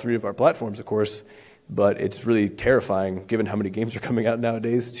love all 3 of our platforms, of course, but it's really terrifying, given how many games are coming out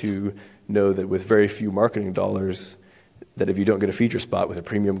nowadays, to know that with very few marketing dollars, that if you don't get a feature spot with a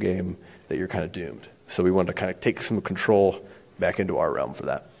premium game, that you're kind of doomed. So we wanted to kind of take some control back into our realm for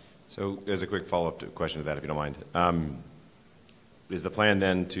that. So as a quick follow-up question to that, if you don't mind, is the plan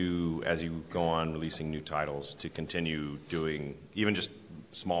then to, as you go on releasing new titles, to continue doing even just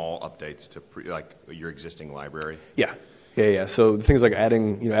small updates to like your existing library? Yeah. So things like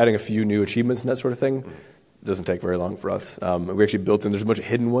adding a few new achievements and that sort of thing doesn't take very long for us. We actually built in, there's a bunch of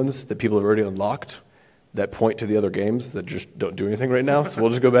hidden ones that people have already unlocked that point to the other games that just don't do anything right now. So we'll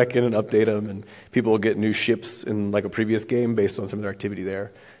just go back in and update them, and people will get new ships in like a previous game based on some of their activity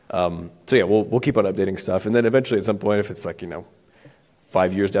there. We'll keep on updating stuff, and then eventually at some point, if it's like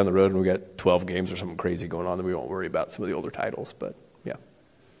 5 years down the road and we got 12 games or something crazy going on, then we won't worry about some of the older titles. But yeah,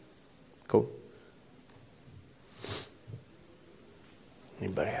 cool.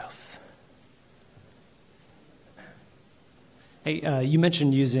 Anybody else? Hey, you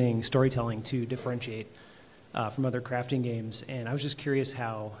mentioned using storytelling to differentiate from other crafting games, and I was just curious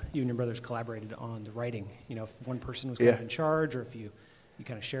how you and your brothers collaborated on the writing. If one person was kind of in charge, or if you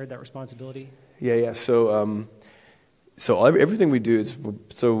kind of shared that responsibility. Yeah. So everything we do is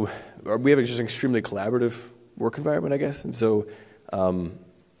we have just an extremely collaborative work environment, I guess, and so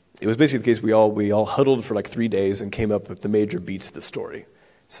it was basically the case. We all huddled for like 3 days and came up with the major beats of the story.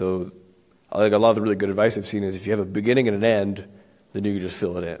 So like a lot of the really good advice I've seen is if you have a beginning and an end, then you can just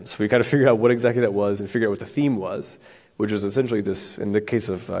fill it in. So we kind of figured out what exactly that was and figured out what the theme was, which was essentially this, in the case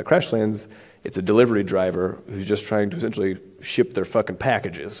of Crashlands, it's a delivery driver who's just trying to essentially ship their fucking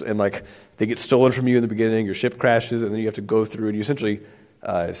packages. And like they get stolen from you in the beginning, your ship crashes, and then you have to go through and you essentially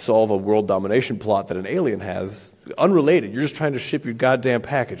solve a world domination plot that an alien has, unrelated. You're just trying to ship your goddamn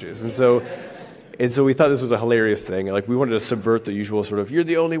packages. And so we thought this was a hilarious thing. Like we wanted to subvert the usual sort of, you're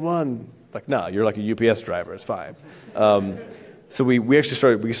the only one. Like, no, you're like a UPS driver. It's fine. So we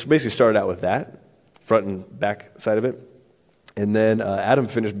basically started out with that, front and back side of it. And then Adam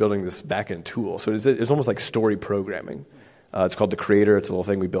finished building this back-end tool. So it's almost like story programming. It's called the Creator. It's a little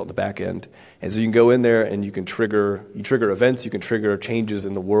thing we built in the back end. And so you can go in there and you trigger events, you can trigger changes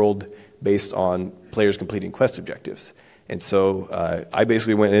in the world based on players completing quest objectives. And so I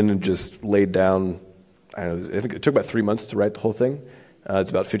basically went in and just laid down, I think it took about 3 months to write the whole thing.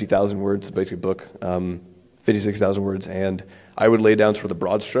 It's about 50,000 words, basically a book, 56,000 words, and I would lay down sort of the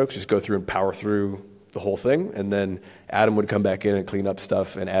broad strokes, just go through and power through the whole thing, and then Adam would come back in and clean up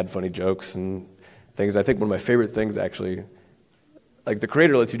stuff and add funny jokes and things. I think one of my favorite things, actually, like the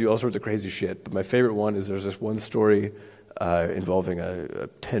creator lets you do all sorts of crazy shit, but my favorite one is there's this one story involving a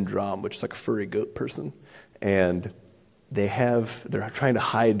tendrom, which is like a furry goat person, and they're trying to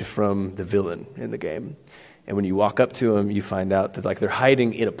hide from the villain in the game. And when you walk up to them, you find out that like they're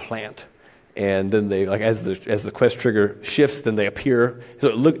hiding in a plant. And then they, like, as the quest trigger shifts, then they appear. So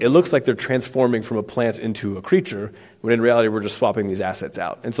it looks like they're transforming from a plant into a creature, when in reality we're just swapping these assets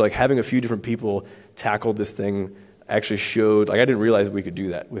out. And so like having a few different people tackle this thing actually showed, like I didn't realize we could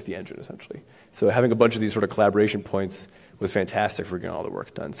do that with the engine essentially. So having a bunch of these sort of collaboration points was fantastic for getting all the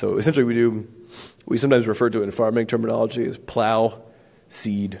work done. So essentially we sometimes refer to it in farming terminology as plow,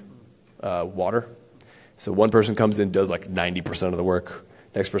 seed, water. So one person comes in, does like 90% of the work.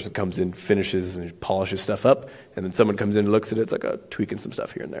 Next person comes in, finishes and polishes stuff up, and then someone comes in and looks at it. It's like tweaking some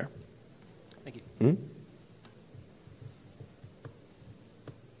stuff here and there. Thank you. Mm-hmm.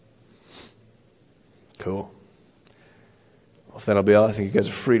 Cool. Well, if that'll be all, I think you guys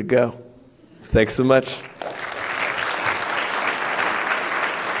are free to go. Thanks so much.